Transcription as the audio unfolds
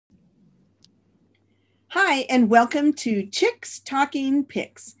Hi, and welcome to Chicks Talking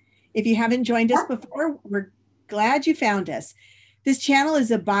Pics. If you haven't joined us before, we're glad you found us. This channel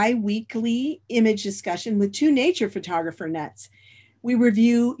is a bi-weekly image discussion with two nature photographer nuts. We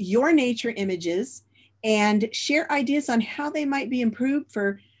review your nature images and share ideas on how they might be improved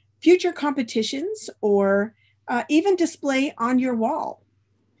for future competitions or even display on your wall.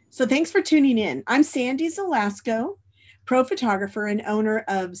 So thanks for tuning in. I'm Sandy Zelasco, pro photographer and owner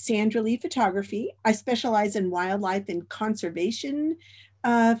of Sandra Lee Photography. I specialize in wildlife and conservation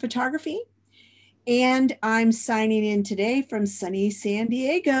photography. And I'm signing in today from sunny San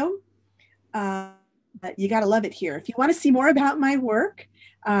Diego. You got to love it here. If you want to see more about my work,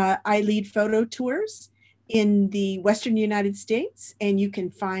 I lead photo tours in the Western United States, and you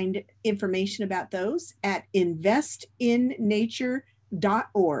can find information about those at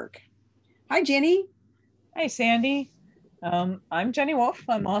investinnature.org. Hi, Jenny. Hi, Sandy. I'm Jenny Wolf.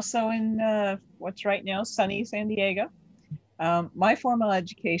 I'm also in what's right now sunny San Diego. My formal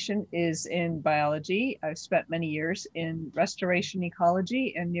education is in biology. I've spent many years in restoration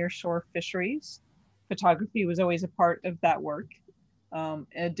ecology and nearshore fisheries. Photography was always a part of that work.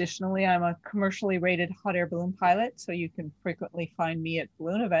 Additionally, I'm a commercially rated hot air balloon pilot, so you can frequently find me at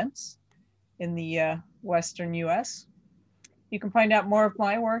balloon events in the Western US. You can find out more of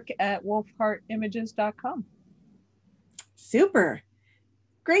my work at wolfheartimages.com. Super.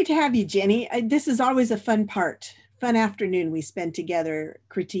 Great to have you, Jenny. This is always a fun afternoon we spend together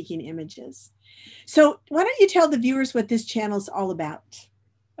critiquing images. So, why don't you tell the viewers what this channel is all about?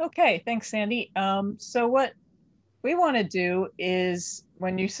 Okay, thanks, Sandy. So what we want to do is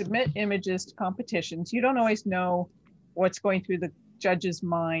when you submit images to competitions, you don't always know what's going through the judge's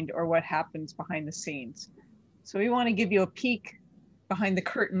mind or what happens behind the scenes. So we want to give you a peek behind the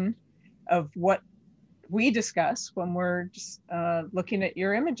curtain of what we discuss when we're just looking at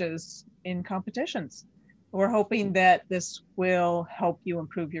your images in competitions. We're hoping that this will help you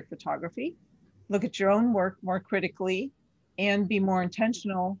improve your photography, look at your own work more critically, and be more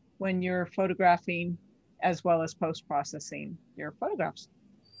intentional when you're photographing as well as post-processing your photographs.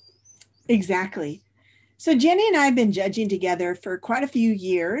 Exactly. So, Jenny and I have been judging together for quite a few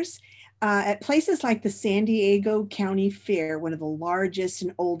years at places like the San Diego County Fair, one of the largest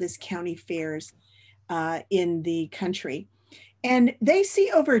and oldest county fairs in the country. And they see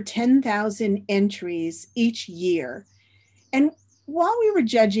over 10,000 entries each year. And while we were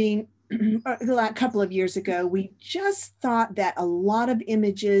judging a couple of years ago, we just thought that a lot of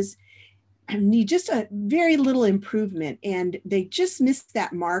images need just a very little improvement, and they just missed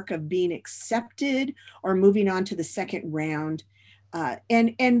that mark of being accepted or moving on to the second round.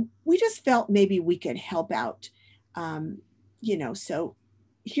 And we just felt maybe we could help out. So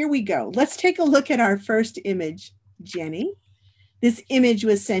here we go. Let's take a look at our first image, Jenny. This image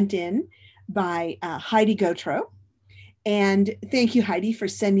was sent in by Hiedi Gauthreaux. And thank you, Hiedi, for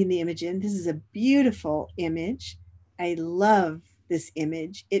sending the image in. This is a beautiful image. I love this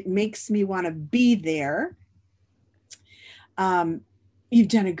image. It makes me want to be there. Um, you've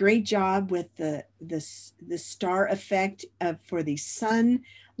done a great job with the star effect for the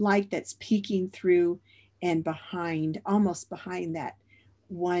sunlight that's peeking through and behind, almost behind that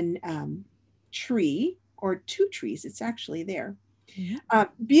one tree or two trees. It's actually there. Mm-hmm.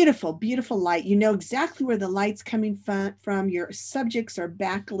 Beautiful, beautiful light. You know exactly where the light's coming from. Your subjects are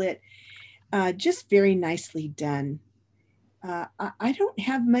backlit. Just very nicely done. I don't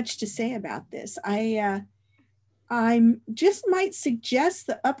have much to say about this. I just might suggest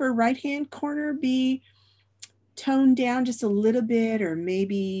the upper right hand corner be toned down just a little bit, or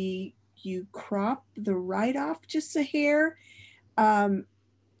maybe you crop the right off just a hair, um,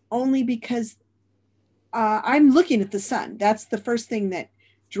 only because I'm looking at the sun. That's the first thing that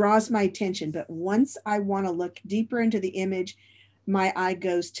draws my attention. But once I want to look deeper into the image, my eye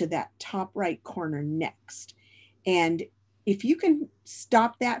goes to that top right corner next. And if you can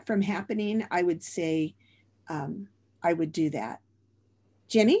stop that from happening, I would say I would do that.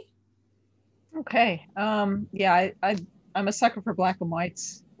 Jenny? Okay. Yeah, I'm a sucker for black and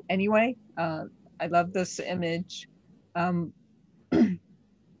whites anyway. I love this image. Um,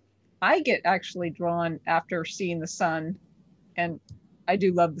 I get actually drawn after seeing the sun, and I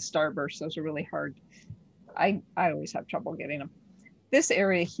do love the starbursts. Those are really hard. I always have trouble getting them. This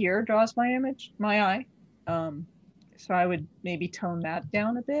area here draws my eye. Um, so I would maybe tone that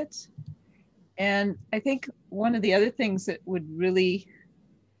down a bit. And I think one of the other things that would really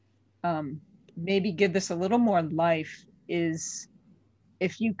um, maybe give this a little more life is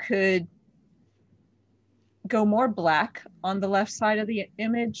if you could go more black on the left side of the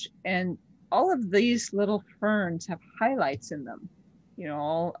image, and all of these little ferns have highlights in them,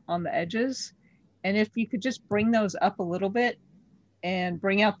 all on the edges. And if you could just bring those up a little bit and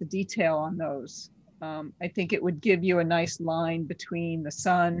bring out the detail on those, I think it would give you a nice line between the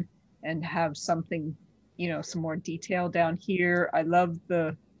sun and have something, some more detail down here. I love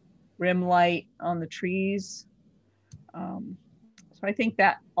the rim light on the trees. So I think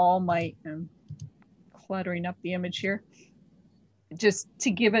that all might, cluttering up the image here, just to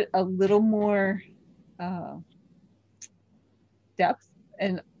give it a little more depth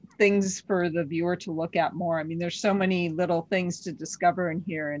and things for the viewer to look at more. I mean, there's so many little things to discover in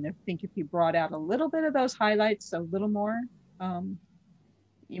here. And I think if you brought out a little bit of those highlights, a little more,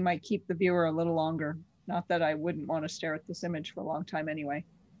 you might keep the viewer a little longer. Not that I wouldn't want to stare at this image for a long time anyway.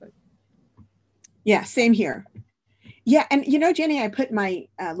 But. Yeah, same here. Yeah, and Jenny, I put my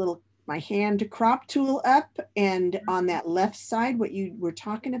my hand crop tool up, and on that left side, what you were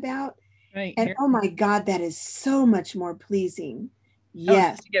talking about. Right. And here. oh my God, that is so much more pleasing.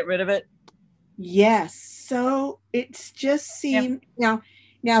 Yes. To get rid of it. Yes. So it's just seemed now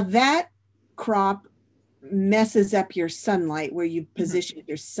that crop messes up your sunlight where you position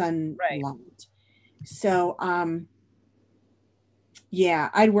your sunlight. Right. So yeah,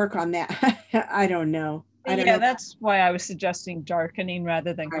 I'd work on that. I don't know. I don't know. That's why I was suggesting darkening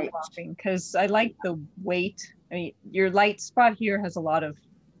rather than cropping, because I like the weight. I mean, your light spot here has a lot of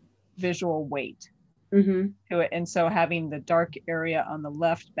visual weight to it, and so having the dark area on the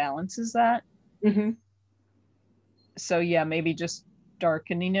left balances that. So yeah, maybe just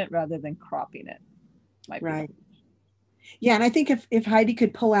darkening it rather than cropping it might be. Yeah, and I think if Heidi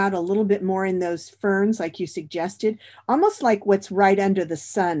could pull out a little bit more in those ferns, like you suggested, almost like what's right under the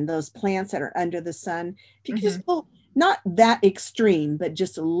sun, those plants that are under the sun, if you could just pull, not that extreme, but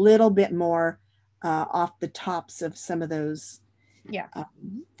just a little bit more off the tops of some of those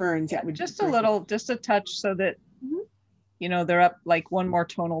ferns. That would just a little, just a touch, so that they're up like one more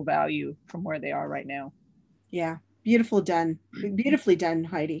tonal value from where they are right now. Yeah, beautifully done,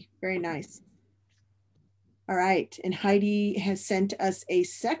 Heidi. Very nice. All right, and Heidi has sent us a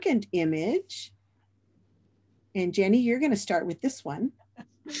second image. And Jenny, you're going to start with this one.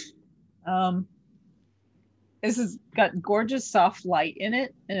 This has got gorgeous soft light in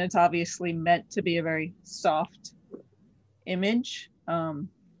it, and it's obviously meant to be a very soft image. I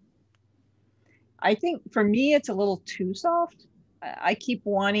think for me, it's a little too soft. I keep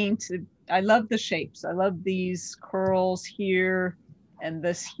wanting to, I love the shapes. I love these curls here and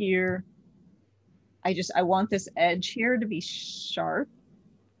this here. I want this edge here to be sharp.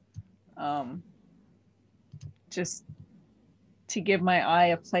 Just to give my eye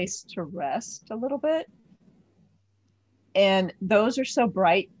a place to rest a little bit. And those are so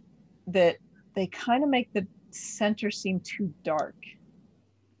bright that they kind of make the center seem too dark.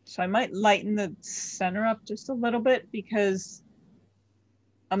 So I might lighten the center up just a little bit, because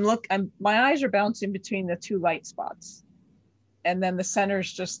my eyes are bouncing between the two light spots, and then the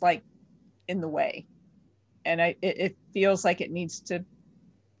center's just like in the way. And it feels like it needs to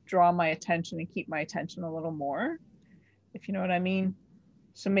draw my attention and keep my attention a little more, if you know what I mean.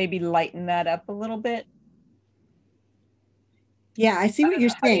 So maybe lighten that up a little bit. Yeah, I see what you're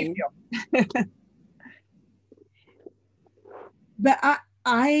saying. But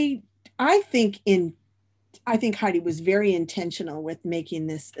I think Heidi was very intentional with making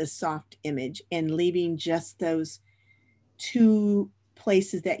this a soft image and leaving just those two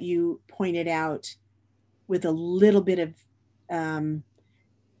places that you pointed out with a little bit of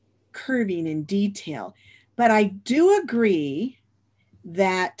curving and detail. But I do agree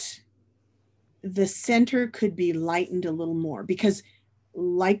that the center could be lightened a little more, because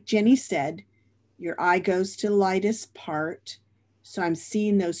like Jenny said, your eye goes to the lightest part. So I'm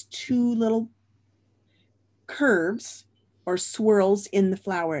seeing those two little curves or swirls in the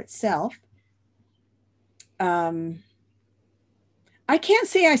flower itself. I can't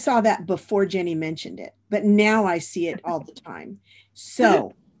say I saw that before Jenny mentioned it, but now I see it all the time.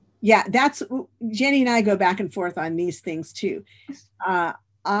 So yeah, that's Jenny and I go back and forth on these things too.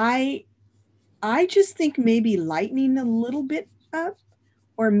 I just think maybe lightening a little bit up,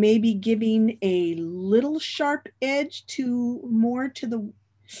 or maybe giving a little sharp edge more to the,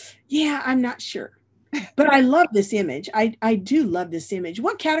 I'm not sure. But I love this image. I do love this image.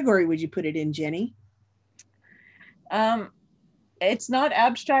 What category would you put it in, Jenny? It's not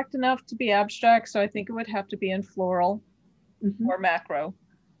abstract enough to be abstract, so I think it would have to be in floral or macro.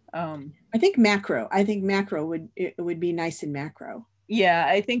 I think macro. would be nice in macro. Yeah,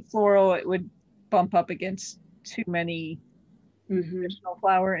 I think floral, it would bump up against too many traditional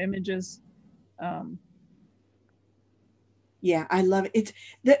flower images. Yeah, I love it.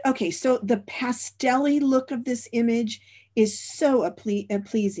 So the pastel-y look of this image is so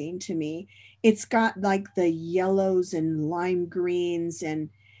pleasing to me. It's got like the yellows and lime greens and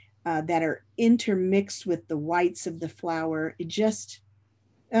that are intermixed with the whites of the flower. It just,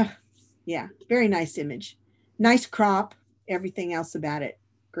 yeah, very nice image. Nice crop, everything else about it.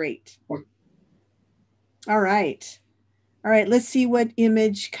 Great. All right. All right, let's see what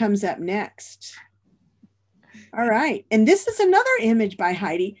image comes up next. All right. And this is another image by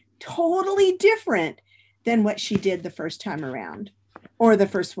Hiedi, totally different than what she did the first time around, or the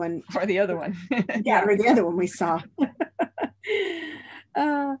first one. Or the other one. Yeah, or the other one we saw.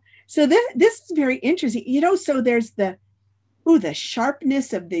 So this is very interesting. You know, so there's the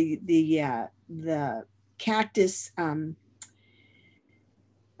sharpness of the cactus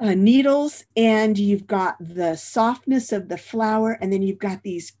needles, and you've got the softness of the flower, and then you've got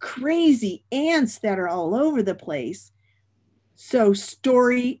these crazy ants that are all over the place. So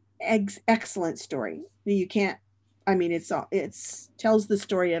excellent story. You can't, I mean, it's tells the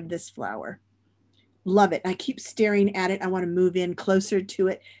story of this flower. Love it. I keep staring at it. I want to move in closer to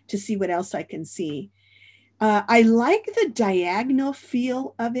it to see what else I can see. I like the diagonal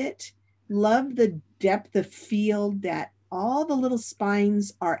feel of it. Love the depth of field, that all the little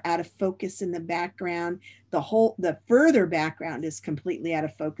spines are out of focus in the background. The further background is completely out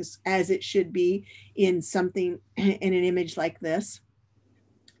of focus, as it should be in something, in an image like this.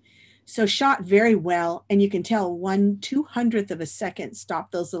 So shot very well. And you can tell 1/200th of a second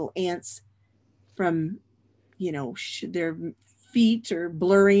stop those little ants from, you know, their feet or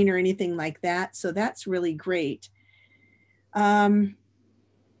blurring or anything like that. So that's really great.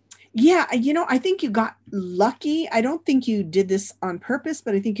 Yeah, you know, I think you got lucky. I don't think you did this on purpose,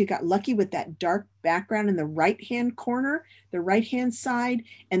 but I think you got lucky with that dark background in the right-hand corner, the right-hand side,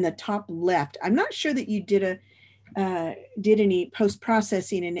 and the top left. I'm not sure that you did any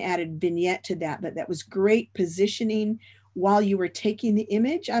post-processing and added vignette to that, but that was great positioning while you were taking the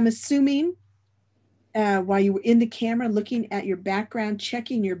image. I'm assuming while you were in the camera looking at your background,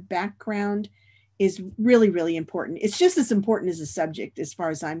 checking your background is really, really important. It's just as important as the subject as far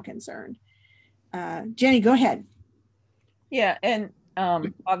as I'm concerned. Jenny, go ahead. Yeah, and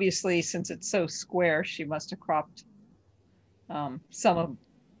obviously, since it's so square, she must have cropped some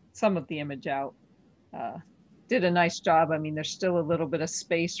of the image out. Did a nice job. I mean, there's still a little bit of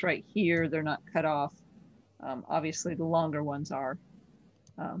space right here. They're not cut off. Obviously, the longer ones are.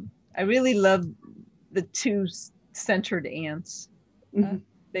 I really love the two centered ants. Mm-hmm.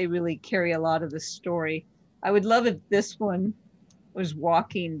 They really carry a lot of the story. I would love if this one was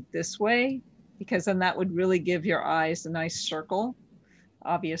walking this way, because then that would really give your eyes a nice circle.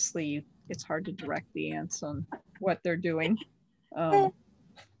 Obviously, it's hard to direct the ants on what they're doing.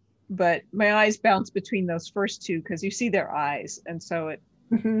 But my eyes bounce between those first two because you see their eyes. And so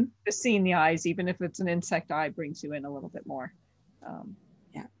just seeing the eyes, even if it's an insect eye, brings you in a little bit more.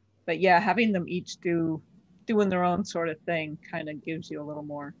 But yeah, having them each doing their own sort of thing kind of gives you a little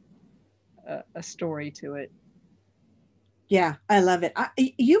more a story to it. Yeah, I love it. I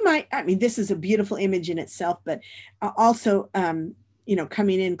mean, this is a beautiful image in itself, but also, you know,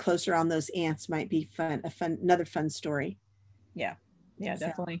 coming in closer on those ants might be another fun story. Yeah,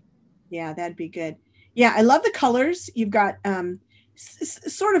 definitely. Yeah, that'd be good. Yeah, I love the colors. You've got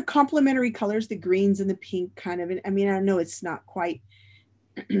sort of complementary colors, the greens and the pink kind of. I mean, I know it's not quite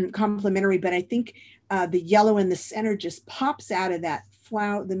complementary, but I think the yellow in the center just pops out of that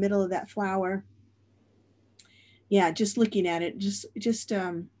flower, the middle of that flower. Yeah, just looking at it,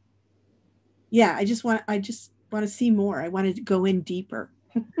 yeah, I just want to see more. I wanted to go in deeper.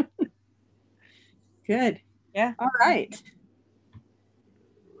 Good. Yeah. All right.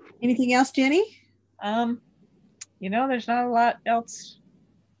 Anything else, Jenny? You know, there's not a lot else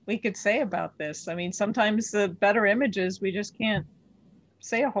we could say about this. I mean, sometimes the better images, we just can't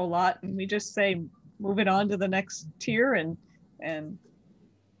say a whole lot, and we just say move it on to the next tier, and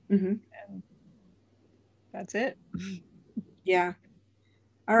that's it. Yeah.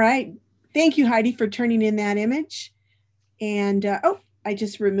 All right. Thank you, Hiedi, for turning in that image. And I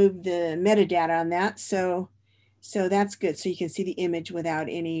just removed the metadata on that, so that's good. So you can see the image without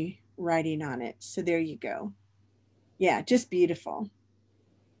any writing on it. So there you go. Yeah, just beautiful.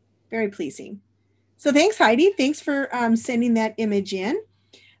 Very pleasing. So thanks, Hiedi. Thanks for sending that image in.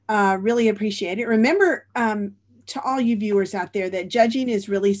 Really appreciate it. Remember, to all you viewers out there, that judging is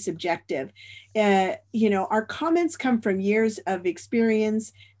really subjective. You know, our comments come from years of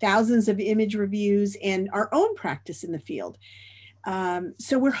experience, thousands of image reviews, and our own practice in the field.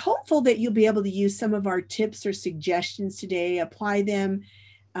 So we're hopeful that you'll be able to use some of our tips or suggestions today, apply them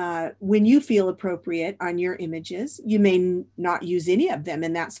when you feel appropriate on your images. You may not use any of them,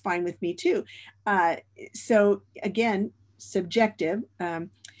 and that's fine with me too. So again, subjective.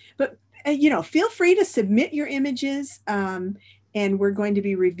 But feel free to submit your images, and we're going to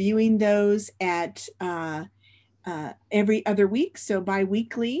be reviewing those at every other week, so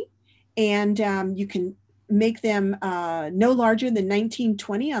bi-weekly. And you can make them no larger than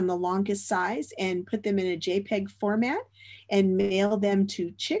 1920 on the longest size and put them in a JPEG format and mail them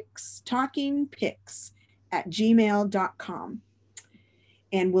to chickstalkingpics@gmail.com.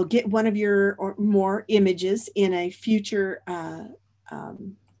 And we'll get one of your or more images in a future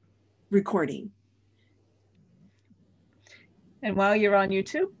recording. And while you're on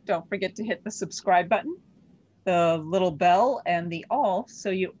YouTube, don't forget to hit the subscribe button, the little bell, and the all, so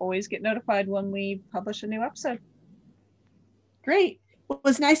you always get notified when we publish a new episode. Great. Well, it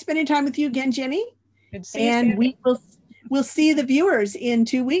was nice spending time with you again, Jenny. Good to see you, and we'll see the viewers in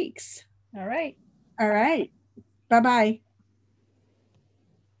 2 weeks. All right. All right. Bye-bye.